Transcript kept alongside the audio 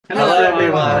Hello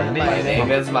everyone, My my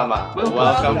name is Mama.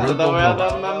 Welcome to the world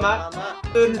of Mama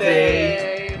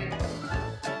today.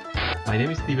 My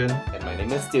name is Steven. And my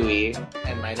name is Stewie.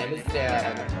 And my name is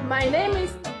Dan. My name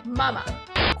is Mama.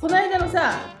 この間の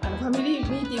さ、ファミリー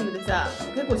ミーティングでさ、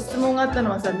結構質問があった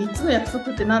のはさ、3つの約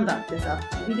束ってなんだってさ、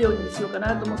ビデオにしようか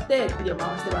なと思ってビデオ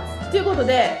回してます。ということ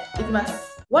で、いきま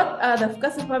す。What are the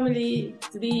深瀬 family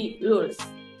 3 rules?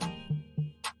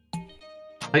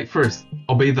 Right, first,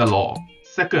 obey the law.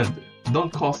 Second, don't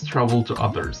cause trouble to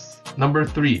others. Number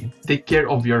 3, take care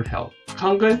of your health.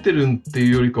 考えてるって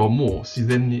いうよりかはもう自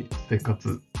然に生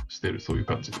活してる、そういう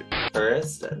感じで。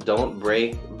First, don't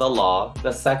break the law. The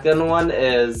second one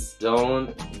is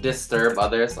don't disturb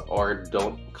others or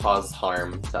don't cause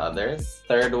harm to others.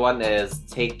 Third one is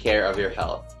take care of your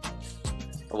health.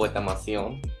 覚えてます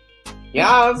よ。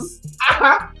Yes!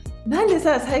 なんで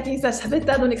さ、最近さ、喋っ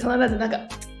た後に必ずなんか、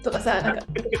とかさ、なんか、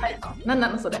はい、なんな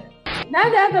のそれ。な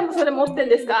んであんたもそれ持ってん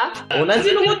ですか？同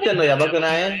じの持ってんのやばく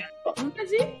ない？同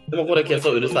じ？でもこれ結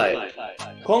構うるさい。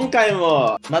今回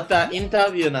もまたインタ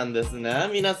ビューなんですね。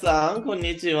皆さん、こん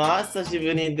にちは。久し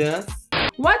ぶりです。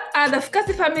What are the 深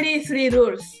瀬 family 3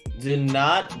 rules? Do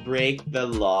not break the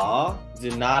law, do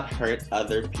not hurt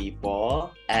other people,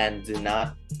 and do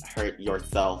not hurt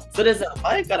yourself. それさ、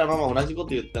前からママ同じこと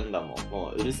言ってんだもん。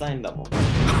もううるさいんだもん。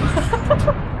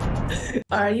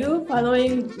Are you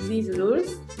following these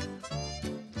rules?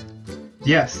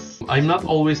 Yes, I'm not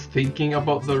always thinking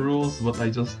about the rules, but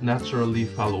I just naturally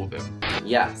follow them.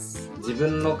 Yes. 自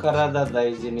分の体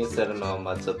大事にするのは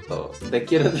まあちょっとで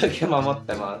きるだけ守っ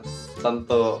てます。ちゃん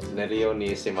と寝るよう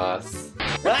にします。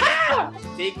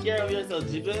Take care of yourself.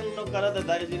 自分の体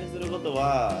大事にすること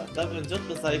は多分ちょっ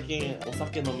と最近お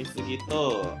酒飲みすぎ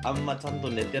とあんまちゃんと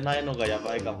寝てないのがや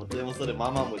ばいかも。でもそれ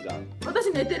ママもじゃん。私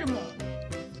寝てるもん。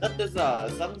だってさ、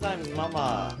sometimes マ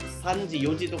マ3時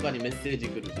4時とかにメッセージ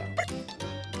来るじゃん。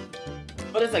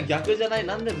これさ逆じゃない？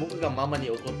なんで僕がママに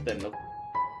怒ってんの？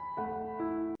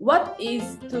 What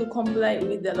is to comply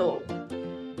with the law?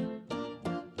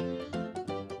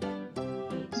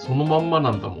 そのまんま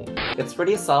なんだもん。It's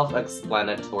pretty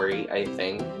self-explanatory, I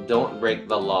think. Don't break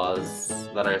the laws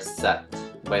that are set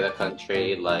by the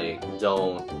country, like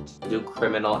don't do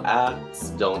criminal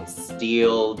acts, don't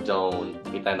steal, don't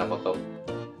みたいなこと。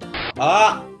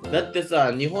あ、だって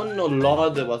さ、日本の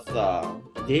ラーではさ、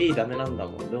ゲイダメなんだ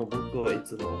もん。でも僕はい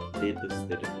つもデートし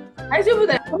てる。大丈夫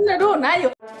だよ。こんなローない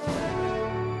よ。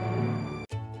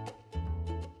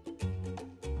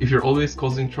If you're always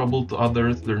causing trouble to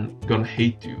others, they're gonna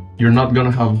hate you. You're not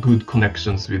gonna have good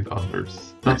connections with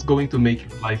others. That's going to make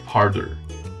your life harder.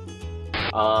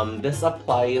 This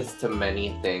applies to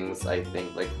many things, I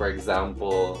think. Like, for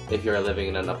example, if you're living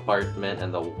in an apartment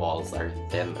and the walls are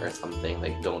thin or something,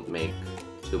 like don't make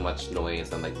too much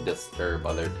noise and like disturb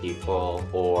other people.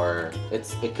 Or it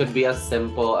could be as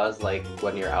simple as like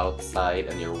when you're outside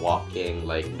and you're walking,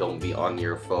 like don't be on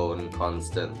your phone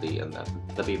constantly, and then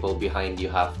the people behind you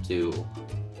have to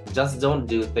just don't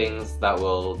do things that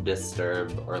will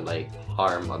disturb or like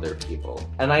harm other people.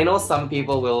 And I know some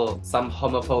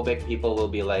homophobic people will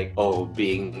be like, oh,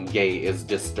 being gay is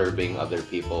disturbing other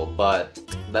people, but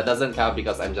that doesn't count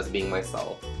because I'm just being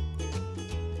myself.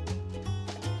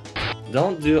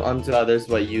 Don't do unto others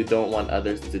what you don't want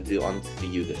others to do unto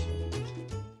you.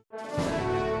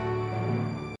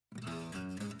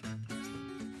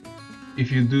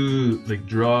 If you do like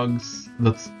drugs,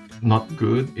 that's not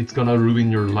good. It's gonna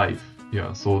ruin your life.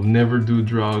 Yeah, so never do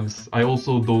drugs. I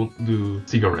also don't do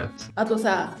cigarettes. あと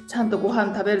さ、ちゃんとご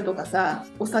飯食べるとかさ、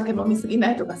お酒飲みすぎ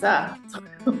ないとかさ。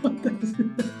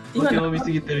お酒飲みす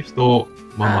ぎてる人、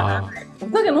ママ。お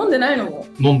酒飲んでないの？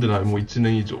飲んでない、もう1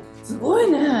年以上。すご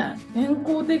いね。健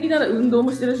康的なら運動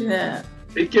もしてるしね。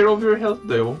Take care of your health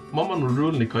だよ。ママのル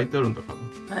ールに書いてあるんだか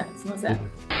ら。はい、すみません。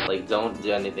Like, don't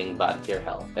do anything bad to your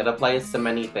health. It applies to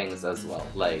many things as well.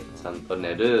 Like, ちゃんと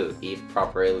寝る, eat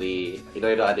properly, い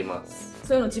ろいろあります。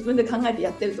そういうの自分で考えて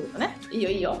やってるってことね。いいよ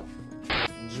いいよ。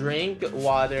Drink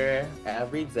water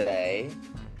every day.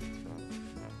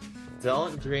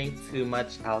 Don't drink too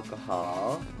much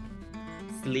alcohol.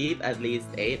 Sleep at least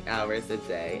 8 hours a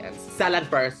day. And salad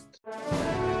first.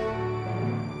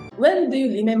 When do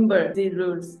you remember the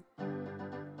rules?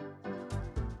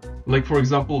 Like for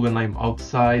example, when I'm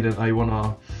outside and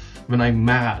when I'm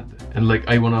mad and like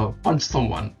I wanna punch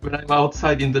someone. When I'm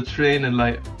outside in the train and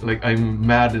like I'm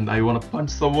mad and I wanna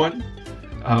punch someone,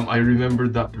 I remember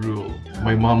that rule.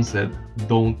 My mom said,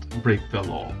 don't break the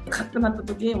law. カッとなった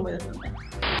時思い出すのね。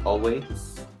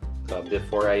Always,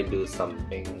 before I do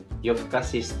something, 夜更か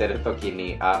ししてる時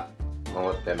に、あ、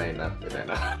守ってないなみたい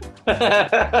な。だ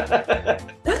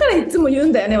からいつも言う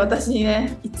んだよね、私に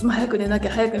ね。いつも早く寝なき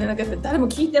ゃ早く寝なきゃって誰も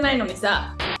聞いてないのに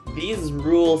さ。These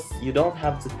rules, you don't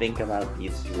have to think about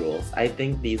these rules. I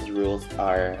think these rules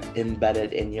are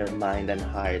embedded in your mind and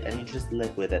heart, and you just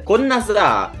live with it. こんな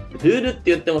さ、ルールって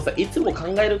言ってもさ、いつも考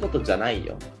えることじゃない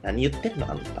よ。何言ってんの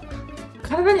あんた。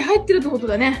体に入ってるってこと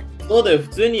だね。そうだよ、普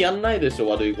通にやんないでしょ、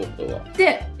悪いことは。っ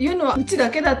ていうのはうちだ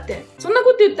けだって。そんな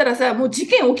こと言ったらさ、もう事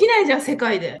件起きないじゃん、世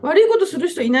界で。悪いことする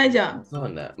人いないじゃん。そう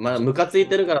ね。まあ、ムカつい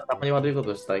てるからたまに悪いこ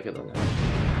としたいけどね。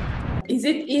Is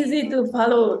it easy to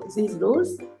follow these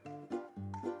rules?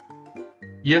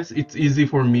 Yes, it's easy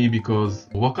for me because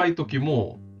若い時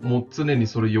ももう常に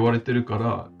それ言われてるか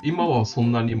ら今はそ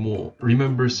んなにもう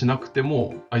remember しなくて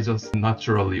も I just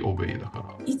naturally obey だ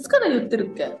からいつから言ってる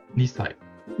っけ2歳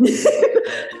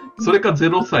それか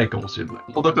0歳かもしれない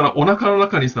もうだからお腹の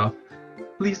中にさ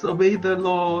Please obey the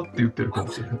law って言ってるか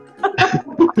もしれない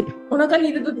お腹に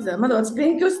いるときさ、まだ私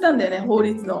勉強したんだよね、法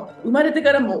律の。生まれて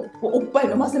からもおっぱ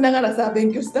い飲ませながらさ、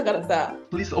勉強したからさ。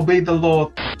Please obey the law.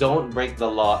 Don't break the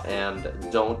law and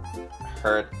don't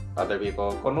hurt other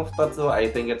people. この2つは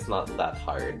I think it's not that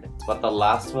hard. But the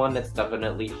last one, it's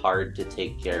definitely hard to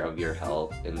take care of your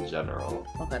health in general.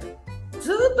 わかる。ず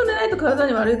ーっと寝ないと体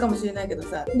に悪いかもしれないけど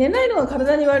さ、寝ないのが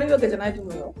体に悪いわけじゃないと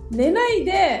思うよ。寝ない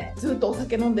でずっとお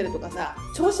酒飲んでるとかさ、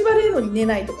調子悪いのに寝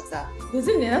ないとかさ、別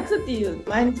に寝なくたっていう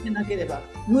毎日寝なければ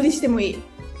無理してもいい。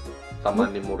たま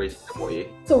に無理してもいい。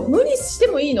そう、無理して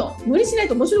もいいの。無理しない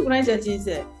と面白くないじゃん、人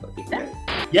生。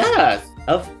Yes,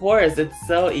 of course, it's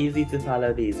so easy to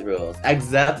follow these rules,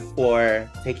 except for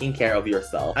taking care of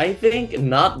yourself. I think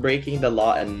not breaking the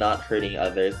law and not hurting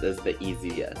others is the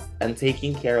easiest, and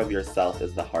taking care of yourself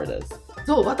is the hardest.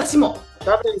 そう、私も。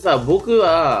多分さ、僕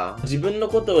は自分の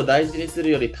ことを大事にす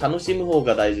るより楽しむ方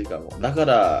が大事かも。だか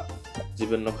ら自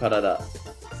分の体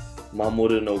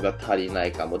守るのが足りな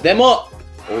いかも。でも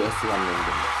OS は飲んでま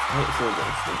す。はい、そうで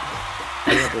す。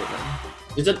ありがとうござい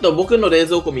ます。ちょっと僕の冷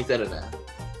蔵庫見せるね。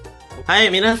は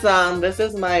い、皆さん、This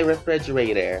is my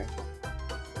refrigerator.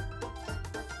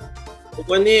 こ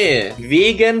こに、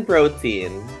Vegan Protein、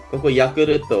ここヤク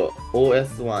ルト、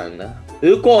OS1、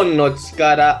ウコンの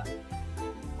力、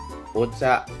お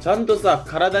茶、ちゃんとさ、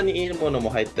体にいいものも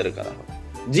入ってるから。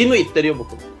ジム行ってるよ、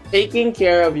僕。Taking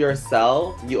care of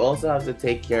yourself, you also have to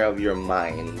take care of your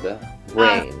mind,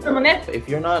 brain. でもね、If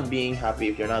you're not being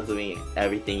happy, if you're not doing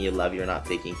everything you love, you're not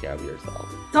taking care of yourself.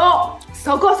 そう、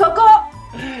そこそこ。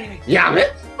やめ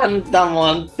あんたも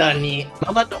あんたに。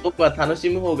ママと僕は楽し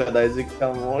む方が大事か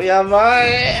も。やばい。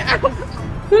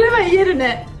それは言える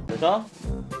ね。でしょ？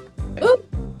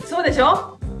そうでし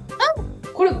ょ？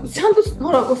これちゃんと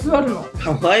ほらこう座るの。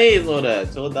かわいいそれ。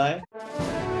ちょうだい。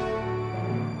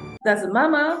Does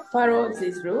Mama follow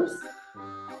these rules?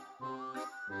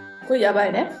 これやば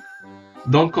いね。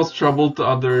Don't cause trouble to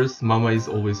others, Mama is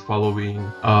always following.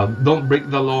 Don't break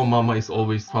the law, Mama is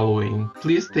always following.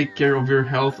 Please take care of your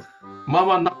health.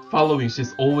 Mama not following,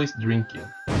 she's always drinking.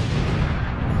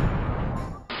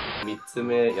 3つ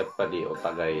目、やっぱりお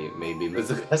互い maybe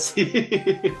難し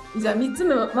い。じゃあ3つ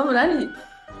目はママ何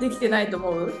できてないと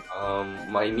思う？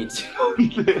毎日飲ん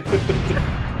で。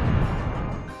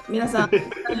皆さん、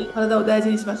体を大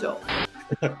事にしましょ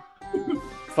う。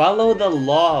Follow the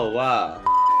law は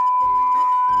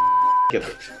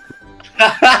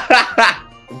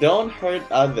Don't hurt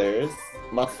others.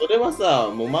 まあそれはさ、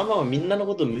もうママはみんなの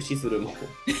こと無視するもん。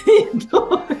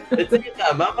別に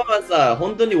さ、ママはさ、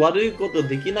本当に悪いこと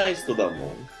できない人だも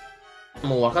ん。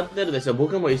もう分かってるでしょ。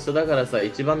僕も一緒だからさ、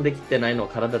一番できてないのは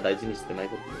体大事にしてない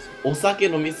ことでしょ。お酒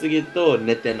飲みすぎと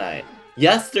寝てない。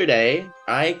Yesterday,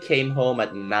 I came home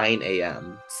at 9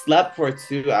 a.m. Slept for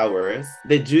 2 hours.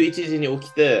 で、11時に起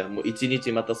きて、もう1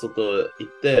日また外行っ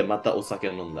て、またお酒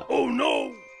飲んだ。Oh no!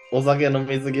 お酒飲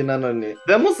みすぎなのに。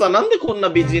でもさ、なんでこんな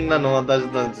美人なの私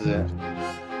たち。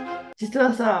実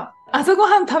はさ、朝ご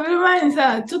はん食べる前に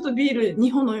さ、ちょっとビール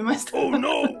2本飲みました。Oh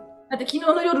no! だって昨日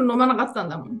の夜飲まなかったん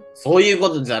だもん。そういうこ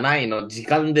とじゃないの。時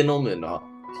間で飲むの。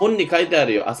本に書いてあ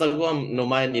るよ。朝ごはんの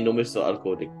前に飲む人はアル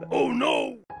コールできた。Oh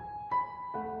no!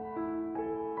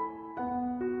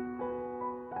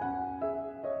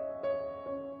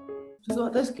 ちょ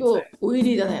っと私今日オイ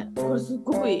リーだね。これすっ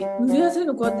ごくいい。塗りやすい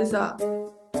のこうやってさ。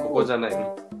ここじゃない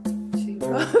の。違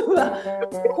うわ。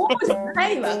ここじゃな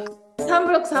いわ。3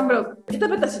ブロック3ブロック。ペタ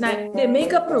ペタしない。で、メイ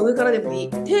クアップの上からでもいい。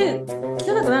手、汚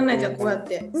くならないじゃん、こうやっ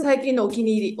て。最近のお気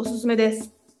に入り、おすすめで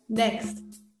す。Next.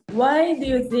 Why do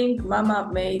you think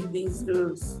Mama made these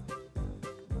rules?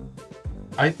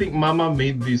 I think Mama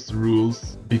made these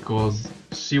rules because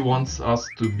she wants us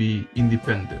to be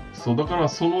independent. そうだから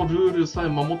そのルールさえ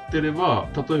守ってれば、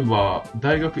例えば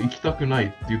大学行きたくないっ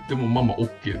て言ってもママ OK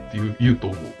って言うと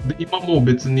思う。で、今も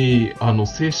別に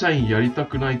正社員やりた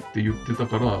くないって言ってた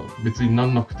から別にな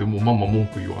んなくてもママ文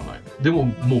句言わない。でも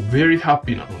もう very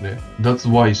happy なのね。That's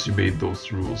why she made those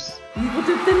rules. いいこと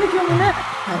言ってんだ今日もね。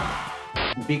は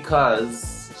い。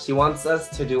Because she wants us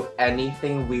to do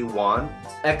anything we want,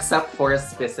 except for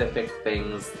specific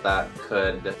things that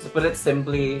could, to put it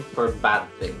simply, for bad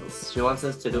things. She wants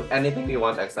us to do anything we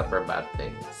want except for bad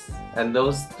things. And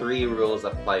those 3 rules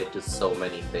apply to so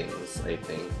many things, I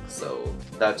think. So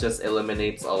that just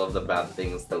eliminates all of the bad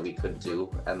things that we could do,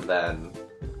 and then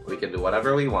we can do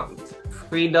whatever we want.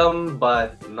 Freedom,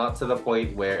 but not to the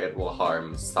point where it will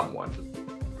harm someone.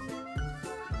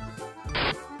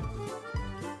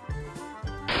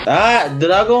 あ、ド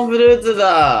ラゴンフルーツ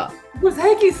だ。これ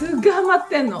最近すっごいハマっ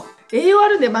てんの。栄養あ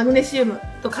るんでマグネシウム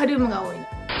とカリウムが多いの。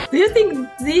Do you think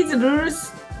these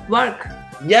rules work?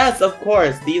 Yes, of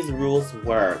course, these rules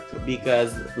work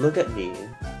because look at me.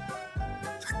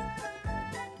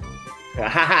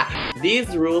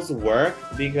 These rules work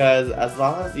because as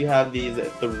long as you have these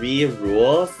 3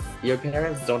 rules, your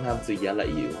parents don't have to yell at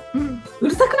you. う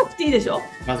るさくなくていいでしょ。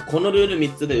まずこのルール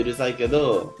3つでうるさいけ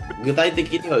ど、具体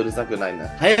的にはうるさくないな。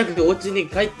早くお家に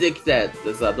帰ってきてっ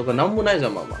てさ、とかなんもないじゃ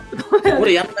ん、ママ。こ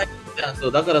れやんないじゃん。そ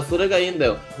う、だからそれがいいんだ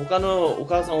よ。他のお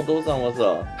母さんお父さんは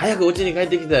さ、早くお家に帰っ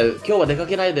てきて、今日は出か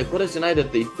けないで、これしないでっ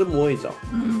ていつも多いじゃん。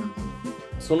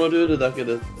そのルールだけ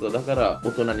でさ、だから大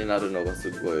人になるのが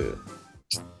すごい。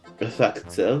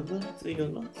effective ってい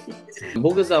うの。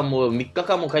僕さ、もう3日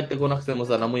間も帰ってこなくても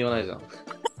さ、何も言わないじゃん。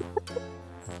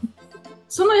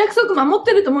その約束守っ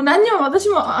てるともう何にも私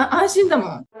も安心だも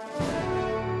ん。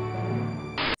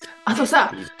あと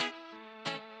さ、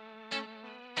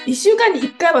1週間に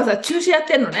1回はさ、注射やっ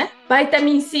てんのね。バイタ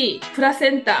ミン C、プラ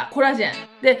センタ、コラジェン。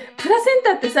で、プラセン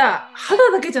タってさ、肌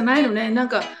だけじゃないのね。なん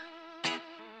か、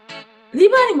リ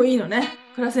バーにもいいのね、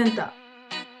プラセンタ。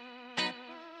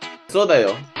そうだ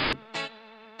よ。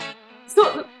そ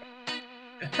う。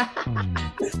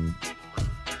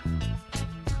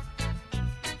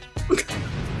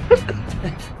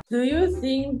Do you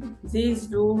think these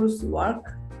rules work?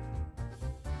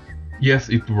 Yes,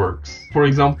 it works. For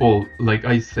example, like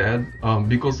I said,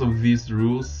 because of these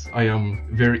rules, I am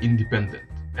very independent.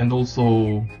 And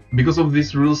also, because of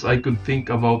these rules, I could think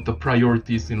about the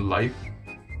priorities in life.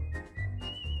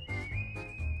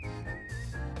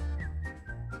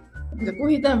 じゃあコー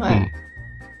ヒータイムはい。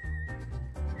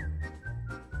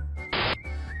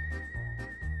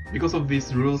Because of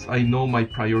these rules, I know my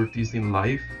priorities in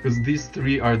life because these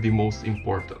 3 are the most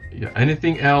important. Yeah,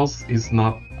 anything else is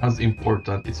not as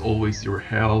important. It's always your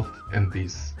health and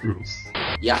these rules.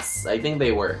 Yes, I think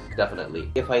they work, definitely.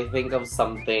 If I think of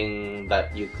something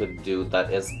that you could do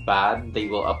that is bad, they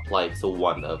will apply to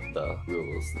one of the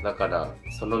rules. だから、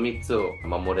その3つを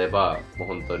守れば、もう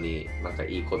本当になんか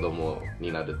いい子供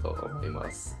になると思いま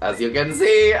す。As you can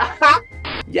see!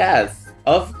 Yes,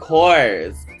 of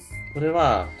course! これ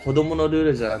は子供のルー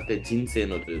ルじゃなくて人生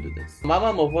のルールです。マ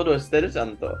マもフォローしてるちゃ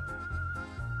んと。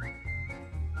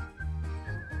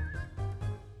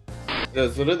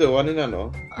それで終わりな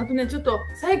の？あとね、ちょっと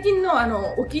最近の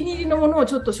お気に入りのものを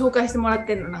ちょっと紹介してもらっ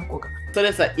てんの、何個か。そ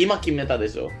れさ、今決めたで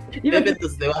しょ？レベット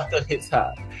スでは後に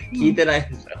さ、聞いてない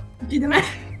でしょ？聞いてない。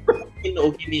最近の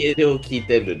お気に入りを聞い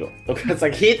てるの。お母さ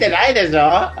ん聞いてないでしょ？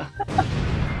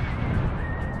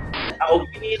お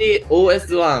気に入り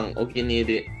OS1 お気に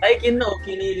入り。最近のお気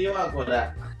に入りはこれ。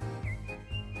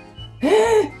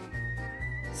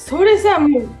それさ、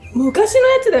もう昔の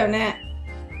やつだよね。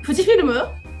富士フィルム？そう。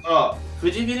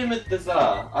富士フィルムって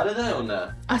さ、あれだよね。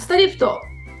アスタリフト。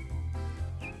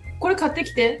これ買って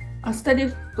きて。アスタリ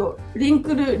フト、リン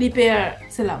クルリペア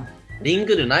セラム。リン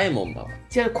クルないもんだ。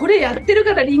違う、これやってる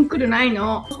からリンクルない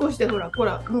の。少しでほら、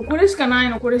もうこれしかない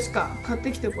の、これしか。買っ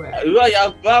てきて、これ。うわ、や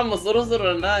っば、もうそろそ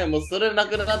ろない。もうそれな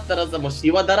くなったらさ、もう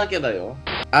シワだらけだよ。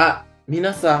あ、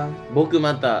皆さん、僕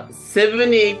またセブ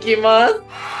ンに行きます。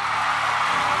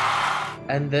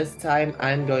And this time,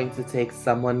 I'm going to take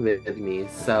someone with me.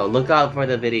 So look out for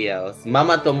the videos. マ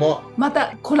マとも。ま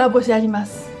たコラボしありま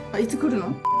す。いつ来る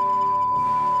の？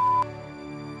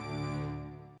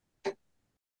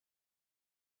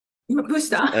今どうし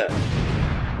た？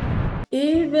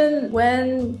 Even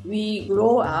when we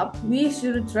grow up, we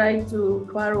should try to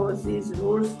follow these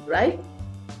rules, right?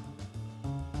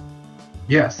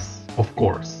 Yes, of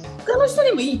course. 他の人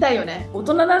にも言いたいよね。大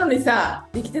人なのにさ、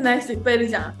できてない人いっぱいいる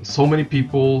じゃん。So many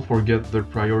people forget their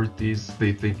priorities.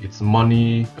 They think it's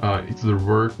money, it's their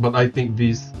work. But I think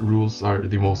these rules are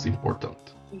the most important.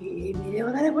 いいビデ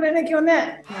オだね、これね、今日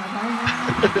ね。や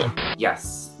ばいな。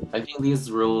Yes, I think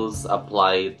these rules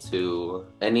apply to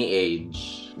any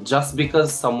age. Just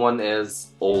because someone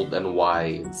is old and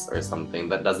wise or something,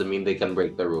 that doesn't mean they can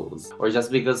break the rules. Or just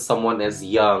because someone is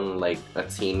young, like a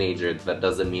teenager, that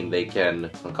doesn't mean they can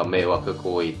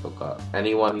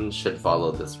anyone should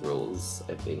follow these rules,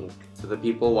 I think. To the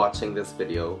people watching this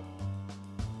video,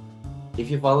 if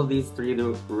you follow these 3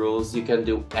 rules, you can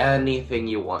do anything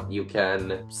you want. You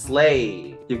can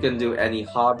slay, you can do any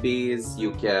hobbies,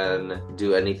 you can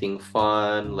do anything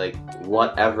fun, like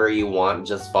whatever you want,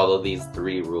 just follow these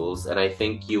 3 rules. And I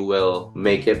think you will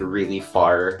make it really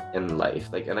far in life.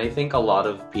 Like, and I think a lot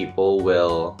of people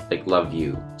will like love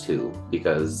you too,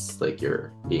 because like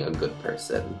you're being a good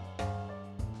person.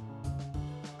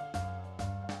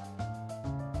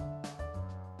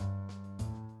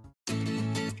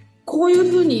こういう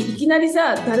ふうにいきなり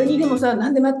さ、誰にでもさ、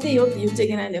何でもやっていいよって言っちゃい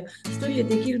けないんだよ。一人で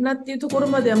できるなっていうところ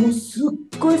まではもうすっ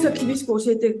ごいさ、厳しく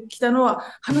教えてきたのは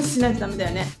話しないとダメだ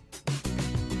よね。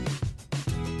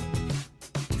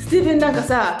スティーブンなんか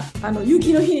さ、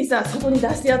雪の日にさ、外に出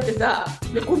してやってさ、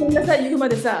でごめんなさい言うま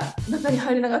でさ、中に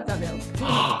入れなかったんだよ。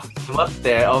待っ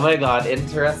て、oh my god,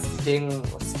 interesting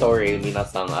story, 皆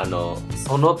さん、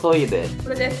そのトイレ。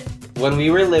これです。When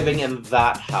we were living in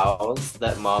that house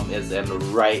that mom is in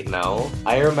right now,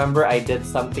 I remember I did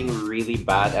something really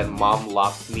bad and mom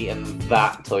locked me in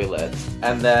that toilet.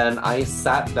 And then I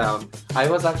sat down. I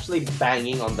was actually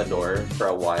banging on the door for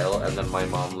a while, and then my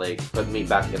mom like put me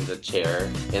back in the chair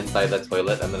inside the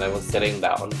toilet, and then I was sitting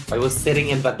down. I was sitting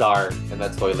in the dark in the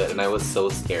toilet and I was so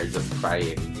scared, just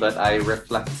crying. But I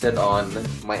reflected on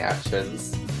my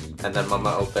actions, and then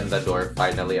mama opened the door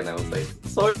finally and I was like,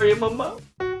 sorry mama.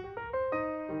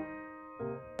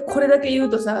 これだけ言う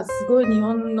とさ、すごい日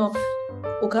本の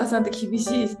お母さんって厳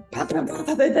しい、パタパタ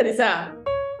叩いたりさ、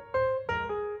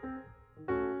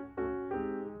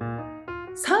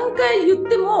3回言っ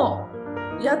ても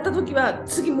やった時は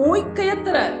次もう1回やっ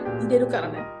たら入れるから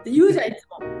ねって言うじゃん、いつ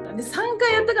も。で3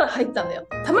回やったから入ったんだよ。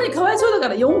たまにかわいそうだか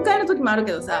ら4回の時もある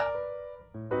けどさ、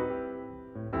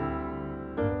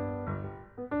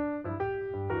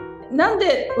なん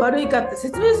で悪いかって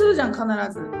説明するじゃん、必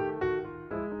ず。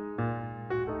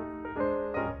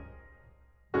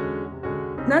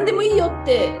何でもいいよっ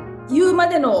て言うま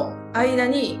での間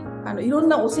にいろん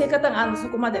な教え方があるの。そ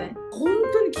こまでね、本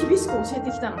当に厳しく教え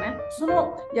てきたのね。そ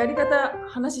のやり方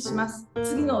話します。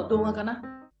次の動画かな。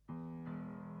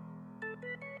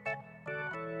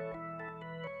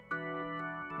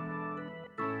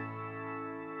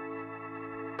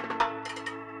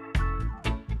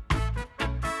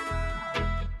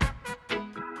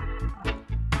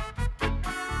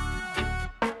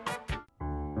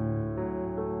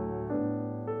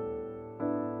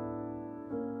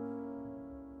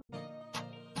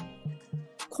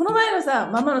この前のさ、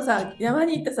ママのさ、山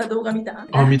に行ったさ、動画見た？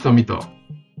あ、見た。ち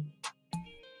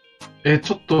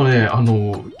ょっとね、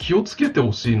気をつけて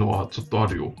ほしいのはちょっとあ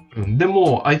るよ。で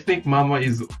も、I think Mama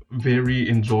is very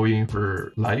enjoying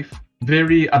her life.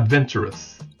 Very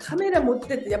adventurous. カメラ持っ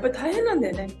てってやっぱり大変なん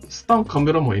だよね。スタンカ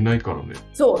メラもいないからね。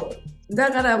そう。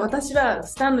だから私は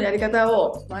スタンのやり方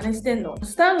を真似してんの。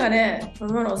スタンがね、マ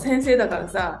マの先生だから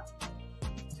さ、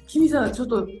君さ、ちょっ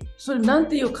と、それなん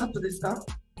ていうカットですか？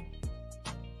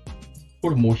こ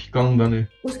れモヒカンだね。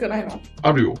これしかないの？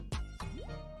あるよ。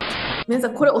皆さ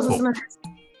ん、これおすすめです。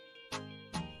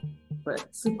これ、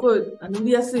すっごい塗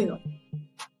りやすいの。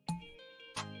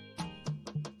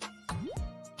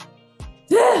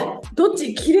どっ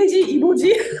ち？切れ字？イボ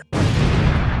字？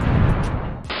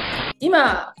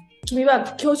今、君は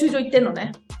教習所行ってんの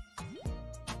ね。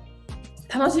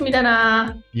楽しみだ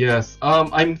な。Yes,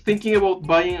 I'm thinking about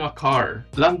buying a car.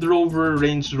 Land Rover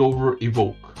Range Rover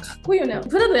Evoque. かっこいいよね。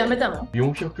プラドやめたの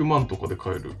？400万とかで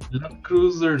買える。ランクル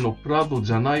ーザーのプラド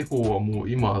じゃない方はもう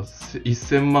今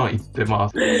1000万いってま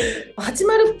す。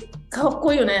80かっ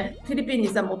こいいよね。フィリピンに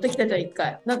さ持ってきたじゃん、1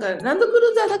回。なんかランドクル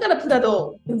ーザーだからプラド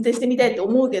を運転してみたいって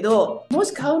思うけど、も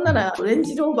し買うならレン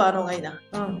ジローバーの方がいいな。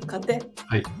うん、買って。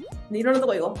はい。でいろんなと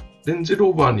こ行こう。レンジ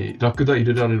ローバーにラクダ入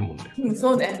れられるもんね。うん、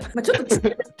そうね。まあ、ちょっとちっ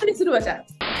ちゃりするわじゃん。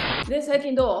で、最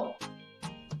近どう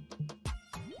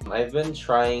？I've been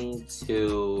trying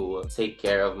to take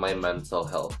care of my mental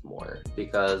health more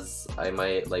because I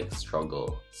might like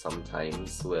struggle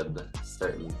sometimes with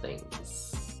certain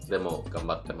things. でも頑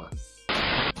張ってます。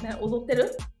ね、踊って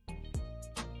る？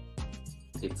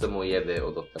いつも家で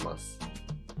踊ってます。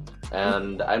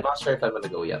And I'm not sure if I'm gonna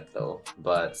go yet though,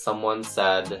 but someone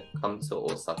said come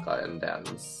to Osaka and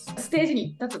dance. ステージ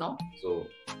に立つの？ So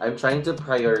I'm trying to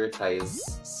prioritize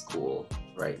school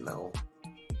right now.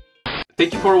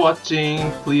 Thank you for watching.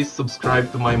 Please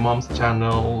subscribe to my mom's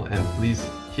channel and please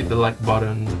hit the like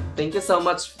button. Thank you so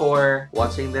much for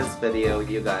watching this video,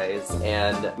 you guys,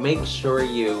 and make sure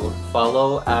you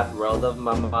follow at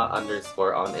worldofmama_ on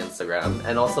Instagram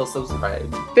and also subscribe.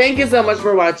 Thank you so much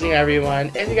for watching,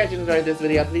 everyone. If you guys enjoyed this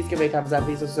video, please give it a thumbs up.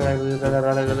 Please subscribe.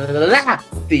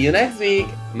 See you next week.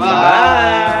 Bye.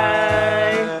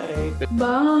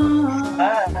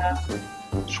 Bye. Bye.